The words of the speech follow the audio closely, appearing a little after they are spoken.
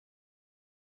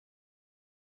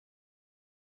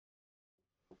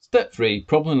Step 3,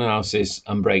 problem analysis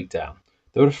and breakdown.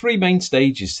 There are three main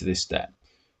stages to this step.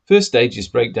 First stage is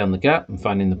break down the gap and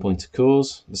finding the point of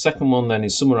cause. The second one then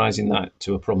is summarising that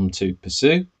to a problem to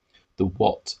pursue, the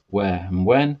what, where and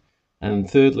when. And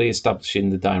thirdly, establishing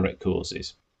the direct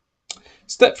causes.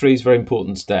 Step 3 is a very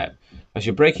important step as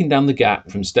you're breaking down the gap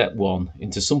from step 1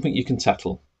 into something you can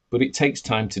tackle, but it takes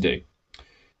time to do.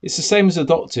 It's the same as a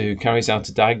doctor who carries out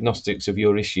a diagnostics of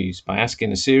your issues by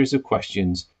asking a series of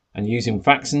questions and using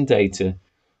facts and data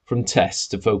from tests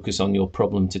to focus on your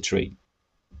problem to treat.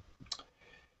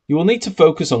 You will need to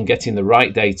focus on getting the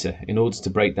right data in order to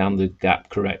break down the gap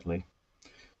correctly.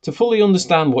 To fully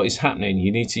understand what is happening,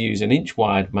 you need to use an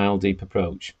inch-wide, mile-deep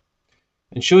approach.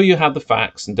 Ensure you have the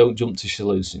facts and don't jump to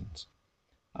solutions.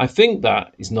 I think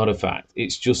that is not a fact,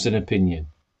 it's just an opinion.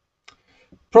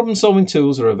 Problem-solving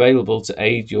tools are available to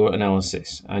aid your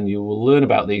analysis, and you will learn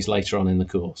about these later on in the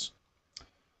course.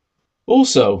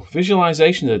 Also,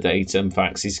 visualization of the data and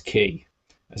facts is key,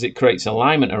 as it creates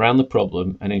alignment around the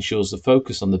problem and ensures the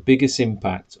focus on the biggest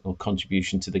impact or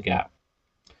contribution to the gap.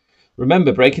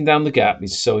 Remember, breaking down the gap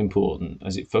is so important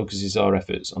as it focuses our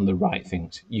efforts on the right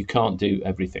things. You can't do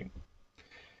everything.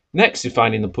 Next is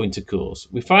finding the point of cause.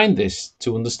 We find this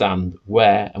to understand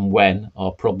where and when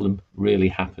our problem really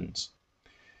happens.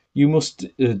 You must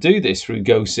do this through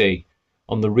go-see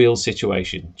on the real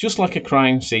situation, just like a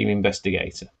crime scene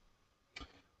investigator.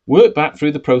 Work back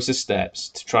through the process steps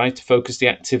to try to focus the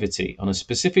activity on a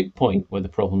specific point where the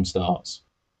problem starts.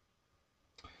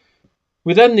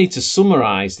 We then need to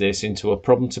summarise this into a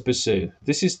problem to pursue.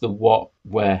 This is the what,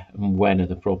 where and when of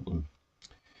the problem.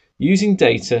 Using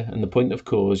data and the point of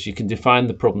cause, you can define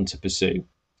the problem to pursue.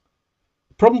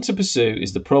 The problem to pursue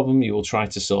is the problem you will try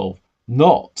to solve,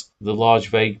 not the large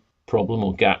vague problem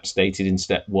or gap stated in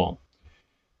step 1.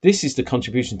 This is the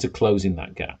contribution to closing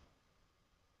that gap.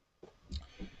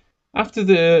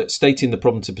 After stating the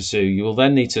problem to pursue, you will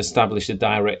then need to establish the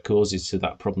direct causes to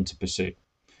that problem to pursue.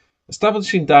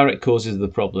 Establishing direct causes of the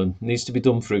problem needs to be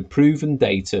done through proven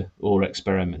data or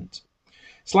experiment.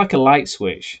 It's like a light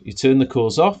switch. You turn the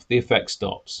cause off, the effect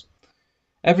stops.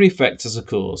 Every effect has a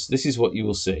cause. This is what you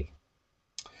will see.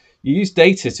 You use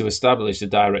data to establish the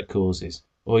direct causes,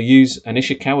 or use an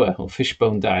Ishikawa or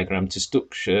fishbone diagram to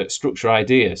structure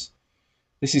ideas.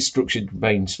 This is structured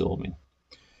brainstorming.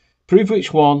 Prove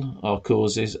which one are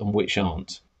causes and which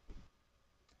aren't.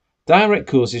 Direct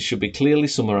causes should be clearly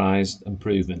summarised and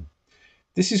proven.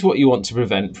 This is what you want to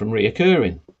prevent from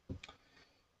reoccurring.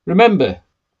 Remember,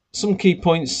 some key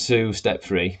points to step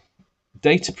 3.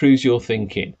 Data proves your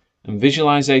thinking, and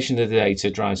visualisation of the data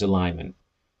drives alignment.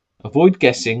 Avoid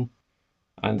guessing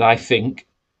and I think,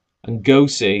 and go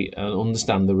see and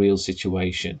understand the real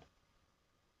situation.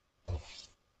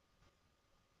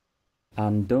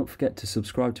 And don't forget to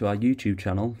subscribe to our YouTube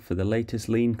channel for the latest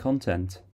lean content.